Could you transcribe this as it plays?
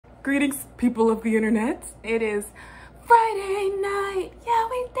Greetings, people of the internet. It is Friday night. Yeah,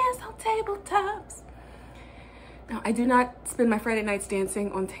 we dance on tabletops. Now, I do not spend my Friday nights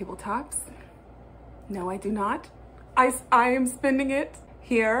dancing on tabletops. No, I do not. I am spending it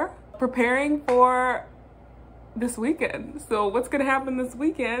here preparing for this weekend. So what's gonna happen this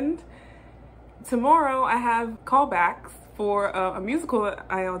weekend? Tomorrow I have callbacks for a musical that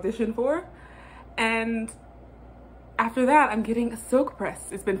I auditioned for, and after that I'm getting a silk press.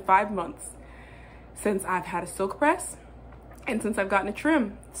 It's been 5 months since I've had a silk press and since I've gotten a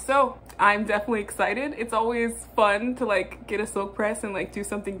trim, so I'm definitely excited. It's always fun to like get a silk press and like do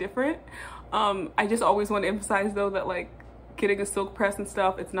something different. I just always want to emphasize though that like getting a silk press and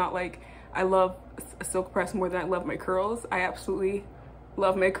stuff, it's not like I love a silk press more than I love my curls. I absolutely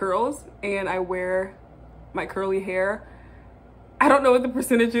love my curls and I wear my curly hair. I don't know what the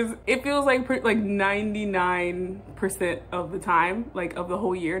percentage is. It feels like 99% of the time, like of the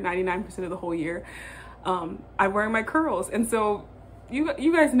whole year, 99% of the whole year, I'm wearing my curls. And so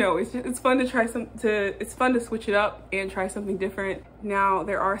you guys know it's fun to try it's fun to switch it up and try something different. Now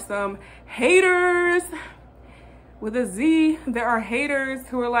there are some haters with a Z. There are haters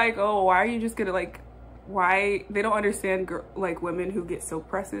who are like, oh, why are you just gonna like, why they don't understand like women who get silk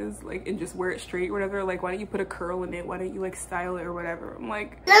presses like and just wear it straight or whatever. Like, why don't you put a curl in it? Why don't you like style it or whatever? I'm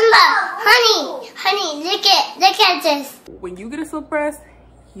like, honey, look at this. When you get a silk press,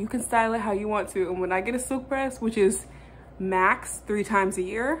 you can style it how you want to. And when I get a silk press, which is max 3 times a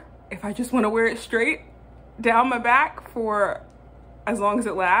year, if I just want to wear it straight down my back for as long as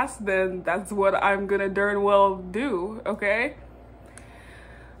it lasts, then that's what I'm gonna darn well do, okay?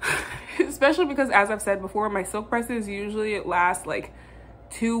 Especially because, as I've said before, my silk presses usually it lasts like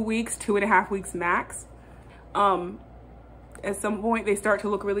 2 weeks, 2.5 weeks max. At some point they start to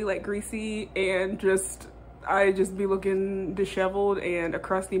look really like greasy and I just be looking disheveled and a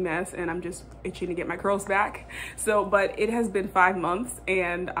crusty mess, and I'm just itching to get my curls back. So, but it has been 5 months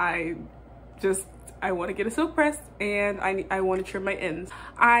and I want to get a silk press and I want to trim my ends.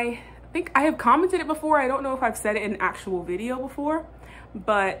 I think I have commented it before. I don't know if I've said it in an actual video before,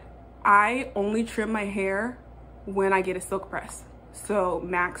 but I only trim my hair when I get a silk press. So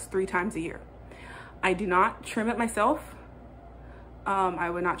max 3 times a year. I do not trim it myself. I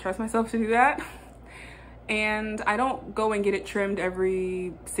would not trust myself to do that. And I don't go and get it trimmed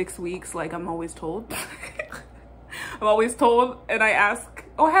every 6 weeks like I'm always told. I'm always told, and I ask,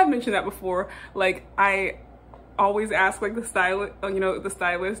 oh, I have mentioned that before. Like, I always ask like the stylist, the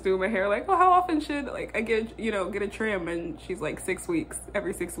stylist doing my hair, like, oh, how often should like I get a trim? And she's like 6 weeks,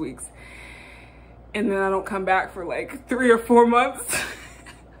 every 6 weeks. And then I don't come back for like 3 or 4 months.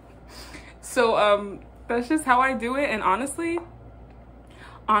 So that's just how I do it. And honestly,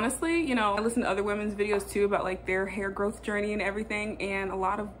 I listen to other women's videos too about like their hair growth journey and everything. And a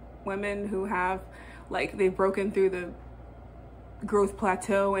lot of women who have like, they've broken through the growth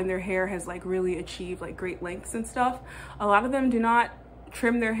plateau and their hair has like really achieved like great lengths and stuff. A lot of them do not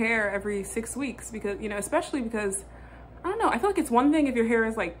trim their hair every 6 weeks because, especially because, I don't know, I feel like it's one thing if your hair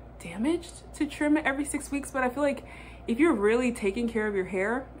is like damaged to trim it every 6 weeks, but I feel like if you're really taking care of your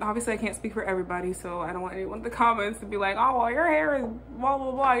hair, obviously I can't speak for everybody, so I don't want anyone in the comments to be like, oh, well, your hair is blah,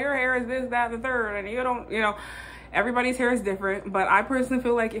 blah, blah, your hair is this, that, the third, and you don't, everybody's hair is different. But I personally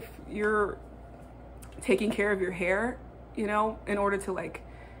feel like if you're taking care of your hair, in order to like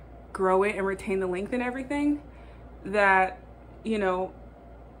grow it and retain the length and everything, that,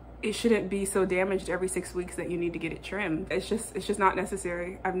 it shouldn't be so damaged every 6 weeks that you need to get it trimmed. It's just not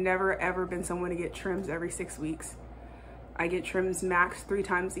necessary. I've never ever been someone to get trims every 6 weeks. I get trims max 3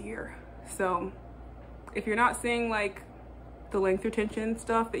 times a year. So if you're not seeing like the length retention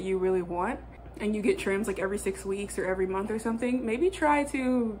stuff that you really want, and you get trims like every 6 weeks or every month or something, maybe try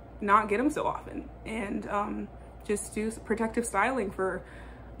to not get them so often and just do protective styling for,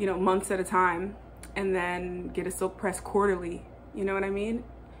 months at a time, and then get a silk press quarterly. You know what I mean?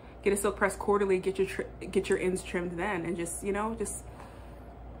 Get a silk press quarterly, get your ends trimmed then, and just, it's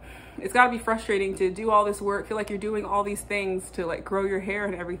gotta be frustrating to do all this work, feel like you're doing all these things to like grow your hair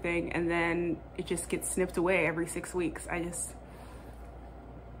and everything, and then it just gets snipped away every 6 weeks.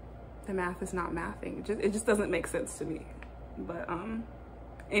 The math is not mathing. It just doesn't make sense to me. But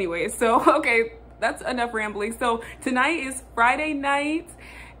anyway, so okay, that's enough rambling. So tonight is Friday night,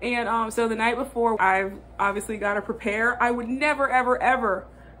 and so the night before, I've obviously got to prepare. I would never ever ever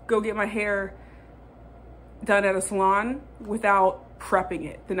go get my hair done at a salon without prepping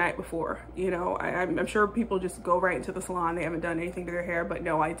it the night before. I'm sure people just go right into the salon, they haven't done anything to their hair, but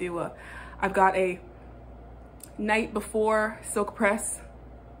no, I do. I've got a night before silk press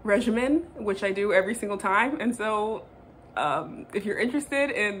regimen, which I do every single time. And so if you're interested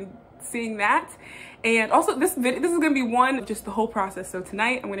in seeing that. And also this is gonna be one, just the whole process. So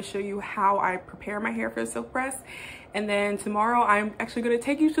tonight I'm gonna show you how I prepare my hair for the silk press. And then tomorrow I'm actually gonna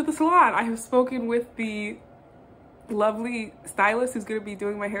take you to the salon. I have spoken with the lovely stylist who's gonna be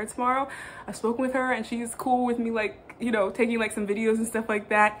doing my hair tomorrow. I've spoken with her and she's cool with me, like, you know, taking like some videos and stuff like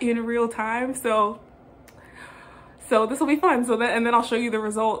that in real time. So this will be fun. And then I'll show you the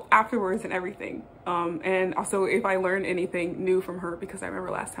result afterwards and everything. And also if I learned anything new from her, because I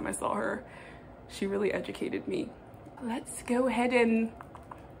remember last time I saw her, she really educated me. Let's go ahead and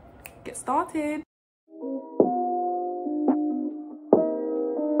get started.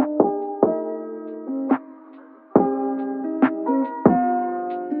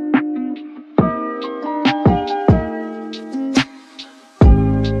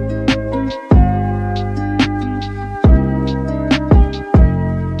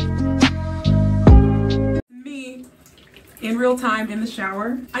 In real time in the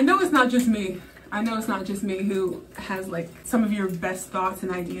shower. I know it's not just me. I know it's not just me who has like some of your best thoughts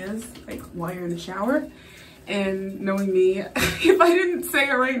and ideas like while you're in the shower. And knowing me, if I didn't say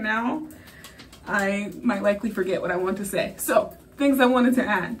it right now, I might likely forget what I want to say. So things I wanted to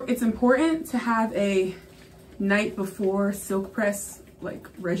add. It's important to have a night before silk press like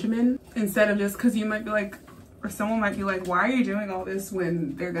regimen, instead of just, because you might be like, or someone might be like, why are you doing all this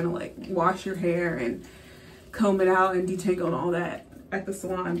when they're gonna like wash your hair and comb it out and detangle and all that at the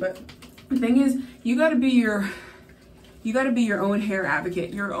salon. But the thing is, you gotta be your own hair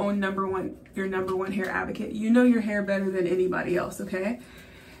advocate, your number one hair advocate. You know your hair better than anybody else, okay?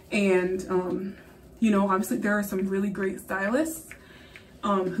 And you know, obviously there are some really great stylists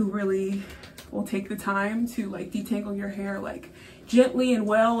who really will take the time to like detangle your hair like gently and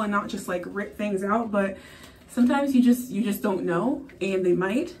well, and not just like rip things out. But sometimes you just don't know, and they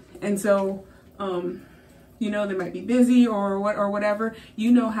might. And so you know, they might be busy or whatever.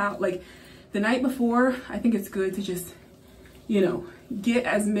 You know how, like, the night before, I think it's good to just, you know, get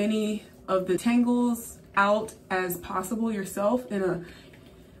as many of the tangles out as possible yourself in a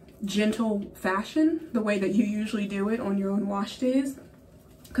gentle fashion, the way that you usually do it on your own wash days.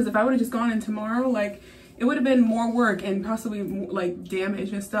 Because if I would have just gone in tomorrow, like, it would have been more work and possibly like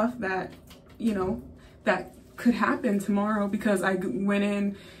damage and stuff that, you know, that could happen tomorrow because I went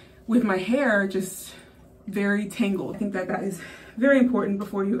in with my hair just very tangled. I think that that is very important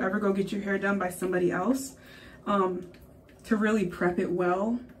before you ever go get your hair done by somebody else, to really prep it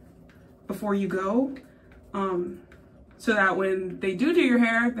well before you go, so that when they do your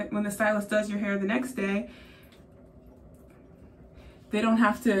hair, when the stylist does your hair the next day, they don't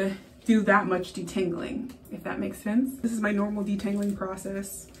have to do that much detangling, if that makes sense. This is my normal detangling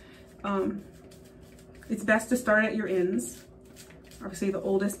process. It's best to start at your ends. Obviously the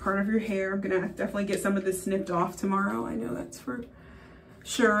oldest part of your hair. I'm gonna definitely get some of this snipped off tomorrow. I know that's for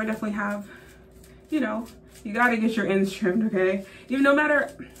sure. Definitely have, you know, you gotta get your ends trimmed, okay? Even no matter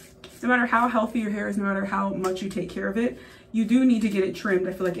how healthy your hair is, no matter how much you take care of it, you do need to get it trimmed.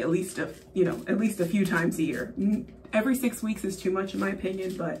 I feel like at least a few times a year. Every 6 weeks is too much in my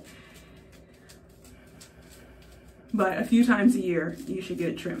opinion, but a few times a year you should get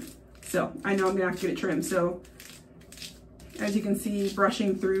it trimmed. So I know I'm gonna have to get it trimmed. So as you can see,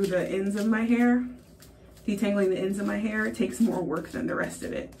 brushing through the ends of my hair, detangling the ends of my hair, it takes more work than the rest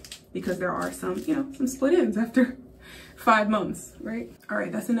of it because there are some, you know, some split ends after 5 months, right? All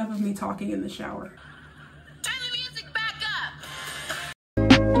right, that's enough of me talking in the shower. Turn the music back up.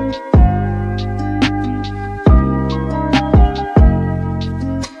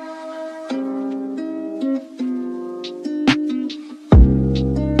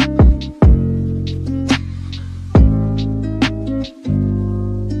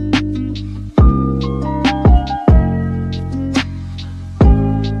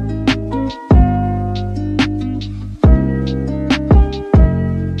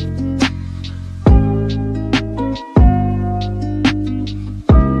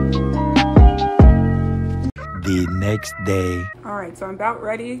 Next day. All right, so I'm about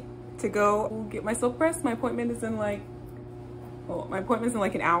ready to go get my silk press. My appointment is in like, well, my appointment's in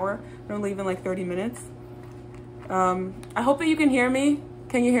like an hour. I'm gonna leave in like 30 minutes. I hope that you can hear me.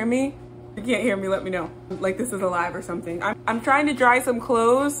 Can you hear me? If you can't hear me, let me know. Like this is a live or something. I'm trying to dry some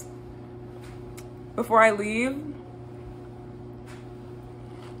clothes before I leave.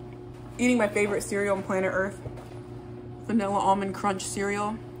 Eating my favorite cereal on planet Earth. Vanilla Almond Crunch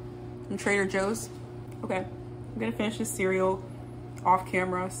cereal from Trader Joe's. Okay. I'm gonna finish this cereal off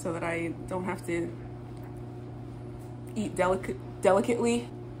camera so that I don't have to eat delicately.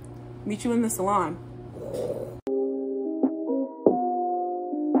 Meet you in the salon.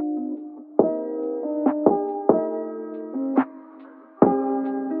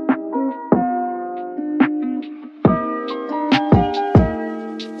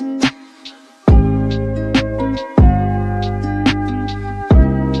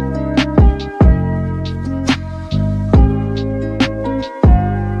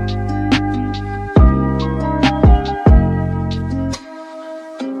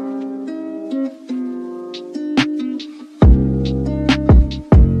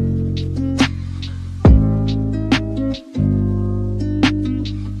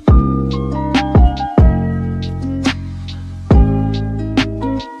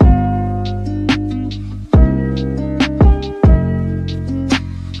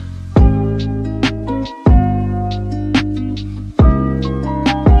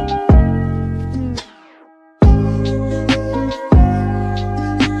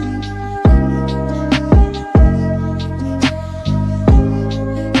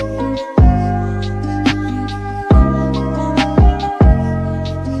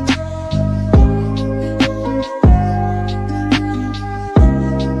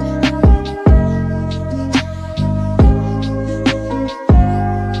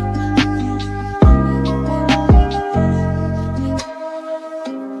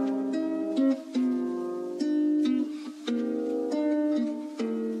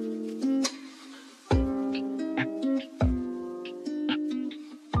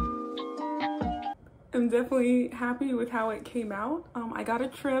 definitely happy with how it came out. I got a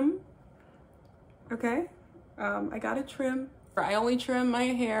trim, okay? I got a trim. I only trim my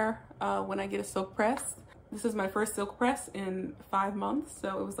hair when I get a silk press. This is my first silk press in 5 months,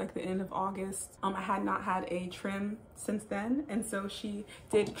 so it was like the end of August. I had not had a trim since then, and so she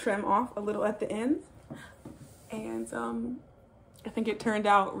did trim off a little at the end, and I think it turned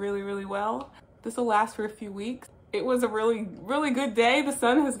out really, really well. This will last for a few weeks. It was a really, really good day. The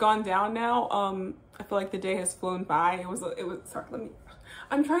sun has gone down now. I feel like the day has flown by. It was sorry,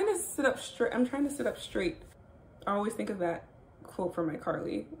 I'm trying to sit up straight. I always think of that quote from my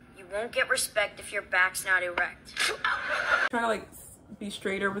Carly. You won't get respect if your back's not erect. I'm trying to like be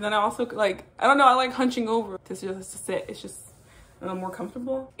straighter, but then I also like, I don't know, I like hunching over to just sit. It's just more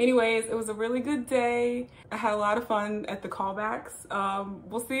comfortable. Anyways, it was a really good day. I had a lot of fun at the callbacks.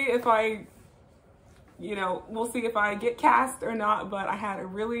 We'll see if I, we'll see if I get cast or not, but I had a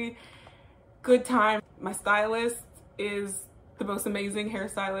really good time. My stylist is the most amazing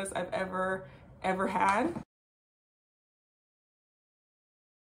hairstylist I've ever had.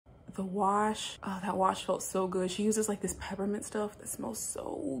 The wash, that wash felt so good. She uses like this peppermint stuff that smells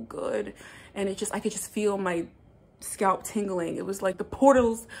so good. And I could just feel my scalp tingling. It was like the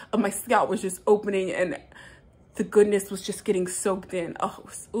portals of my scalp was just opening and the goodness was just getting soaked in. Oh, it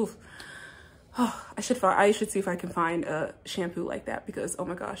was, oof. Oh, I should see if I can find a shampoo like that, because oh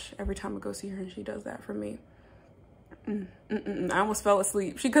my gosh, every time I go see her and she does that for me. I almost fell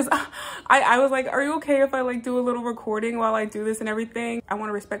asleep because I was like, are you okay if I like do a little recording while I do this and everything? I want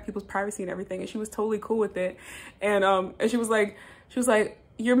to respect people's privacy and everything. And she was totally cool with it. And she was like,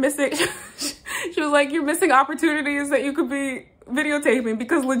 you're missing, she was like, you're missing opportunities that you could be videotaping,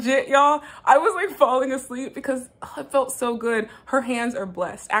 because legit, y'all, I was like falling asleep because it felt so good. Her hands are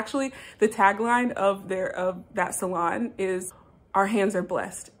blessed. Actually, the tagline of that salon is, our hands are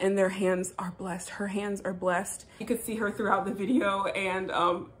blessed, and their hands are blessed. Her hands are blessed. You could see her throughout the video, and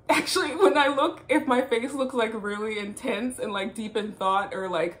actually when I look, if my face looks like really intense and like deep in thought, or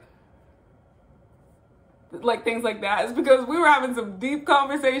like things like that, it's because we were having some deep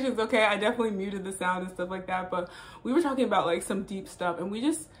conversations. Okay, I definitely muted the sound and stuff like that, but we were talking about like some deep stuff, and we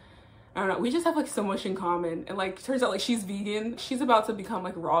just, I don't know, we just have like so much in common. And like, turns out like she's vegan. She's about to become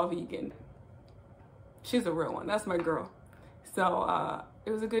like raw vegan. She's a real one. That's my girl. So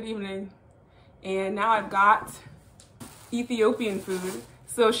it was a good evening, and now I've got Ethiopian food.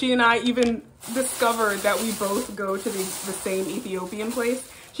 So she and I even discovered that we both go to the same Ethiopian place.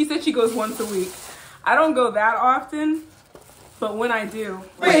 She said she goes once a week. I don't go that often, but when I do,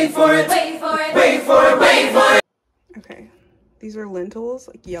 wait for it, wait for it, wait for it, wait for it. Okay, these are lentils,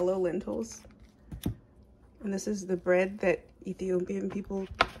 like yellow lentils, and this is the bread that Ethiopian people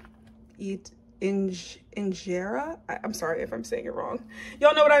eat. Injera. I'm sorry if I'm saying it wrong.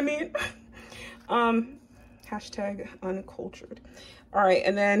 Y'all know what I mean. Hashtag uncultured. All right,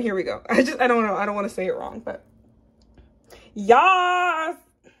 and then here we go. I don't know. I don't want to say it wrong, but yeah,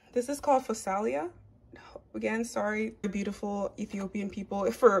 this is called Phasalia. Again, sorry, beautiful Ethiopian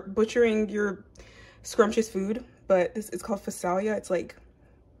people, for butchering your scrumptious food, but this is called Phasalia. It's like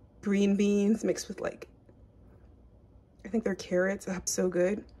green beans mixed with like, I think they're carrots. That's so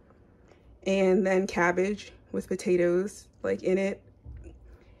good. And then cabbage with potatoes like in it,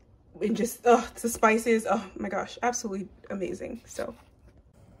 and just the spices, oh my gosh, absolutely amazing. So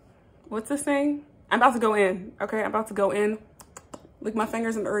what's this saying? I'm about to go in. Okay, I'm about to go in, lick my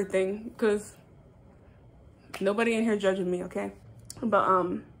fingers and everything, because nobody in here judging me. Okay, but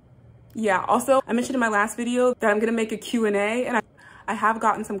yeah, also I mentioned in my last video that I'm gonna make a Q&A, and I have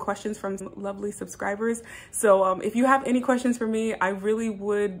gotten some questions from some lovely subscribers. So if you have any questions for me, I really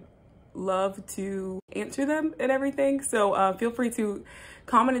would love to answer them and everything. So feel free to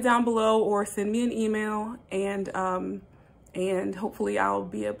comment it down below or send me an email, and hopefully I'll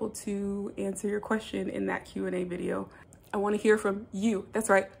be able to answer your question in that Q&A video. I want to hear from you. That's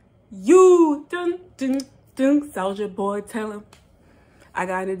right, you. Dun dun dun. Soldier boy, tell him I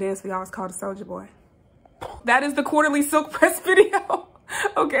got in a dance for y'all. It's called a Soldier Boy. That is the quarterly silk press video.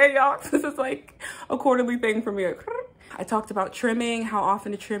 Okay, y'all, this is like a quarterly thing for me. I talked about trimming, how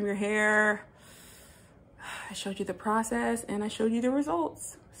often to trim your hair. I showed you the process, and I showed you the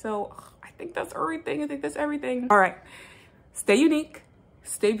results. So I think that's everything. I think that's everything. All right, stay unique,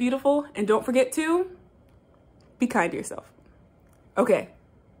 stay beautiful, and don't forget to be kind to yourself. Okay.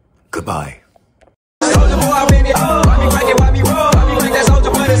 Goodbye.